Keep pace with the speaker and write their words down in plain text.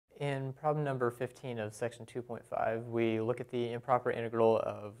In problem number 15 of section 2.5, we look at the improper integral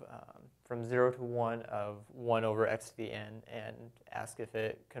of from 0 to 1 of 1 over x to the n and ask if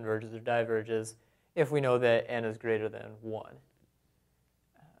it converges or diverges if we know that n is greater than 1.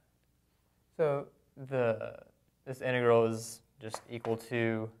 So this integral is just equal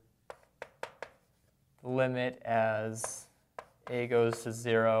to the limit as a goes to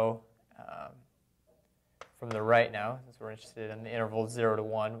 0 from the right now, since we're interested in the interval 0 to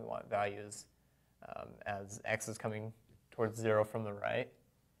 1. We want values as x is coming towards 0 from the right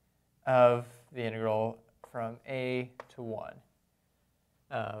of the integral from a to 1.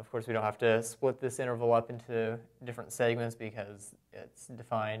 Of course, we don't have to split this interval up into different segments because it's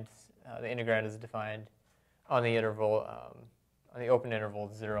defined, the integrand is defined on the interval, on the open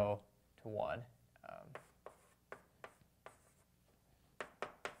interval 0 to 1.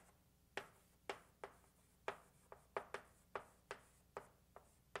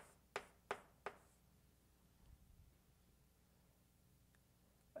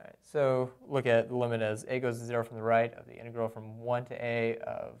 So look at the limit as a goes to 0 from the right of the integral from 1 to a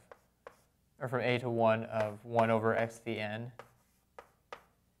of, or from a to 1 of 1 over x to the n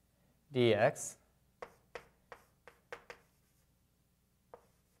dx.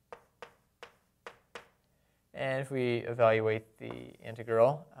 And if we evaluate the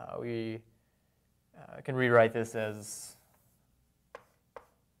integral, we can rewrite this as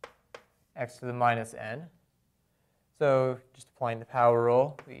x to the minus n. So just applying the power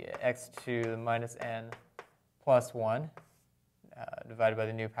rule, we get x to the minus n plus 1 divided by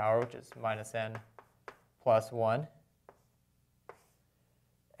the new power, which is minus n plus 1.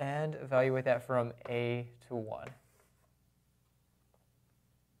 And evaluate that from a to 1.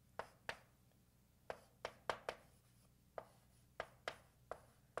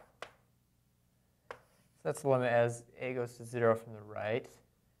 So that's the limit as a goes to 0 from the right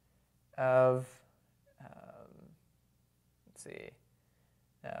of, let's see,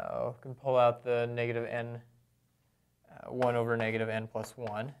 now we can pull out the negative n, 1 over negative n plus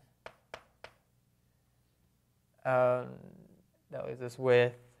 1. That leaves us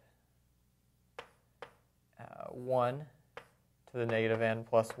with 1 to the negative n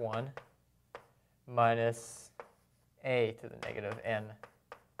plus 1 minus a to the negative n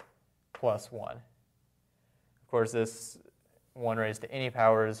plus 1. Of course, this 1 raised to any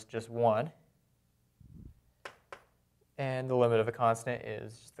power is just 1. And the limit of a constant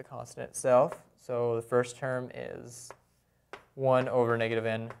is just the constant itself. So the first term is 1 over negative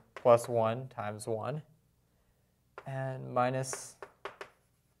n plus 1 times 1. And minus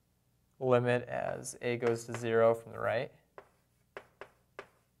limit as a goes to 0 from the right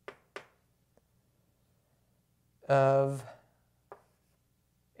of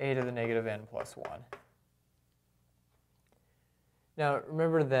a to the negative n plus 1. Now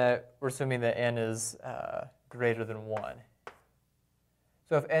remember that we're assuming that n is greater than 1.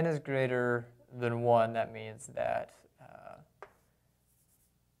 So if n is greater than 1, that means that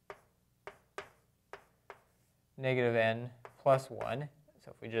negative n plus 1,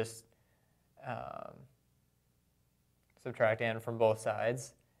 so if we just subtract n from both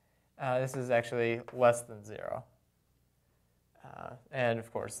sides, this is actually less than 0. And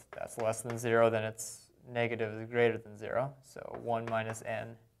of course, that's less than 0, then it's negative is greater than 0. So 1 minus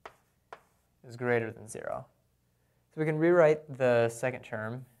n is greater than 0. So we can rewrite the second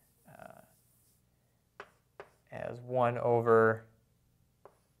term as 1 over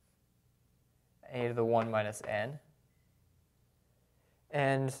a to the 1 minus n.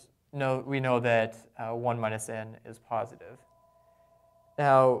 And we know that 1 minus n is positive.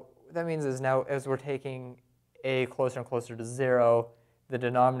 Now, what that means is now as we're taking a closer and closer to 0, the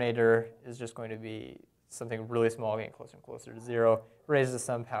denominator is just going to be something really small, getting closer and closer to 0, raised to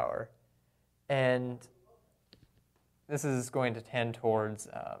some power. And this is going to tend towards,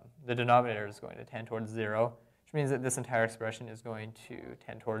 the denominator is going to tend towards 0, which means that this entire expression is going to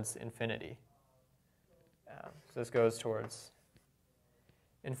tend towards infinity. So this goes towards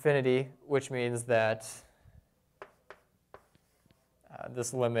infinity, which means that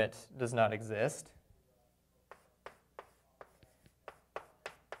this limit does not exist.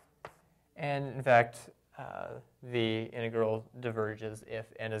 And in fact, the integral diverges if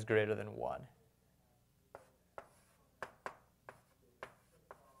n is greater than 1.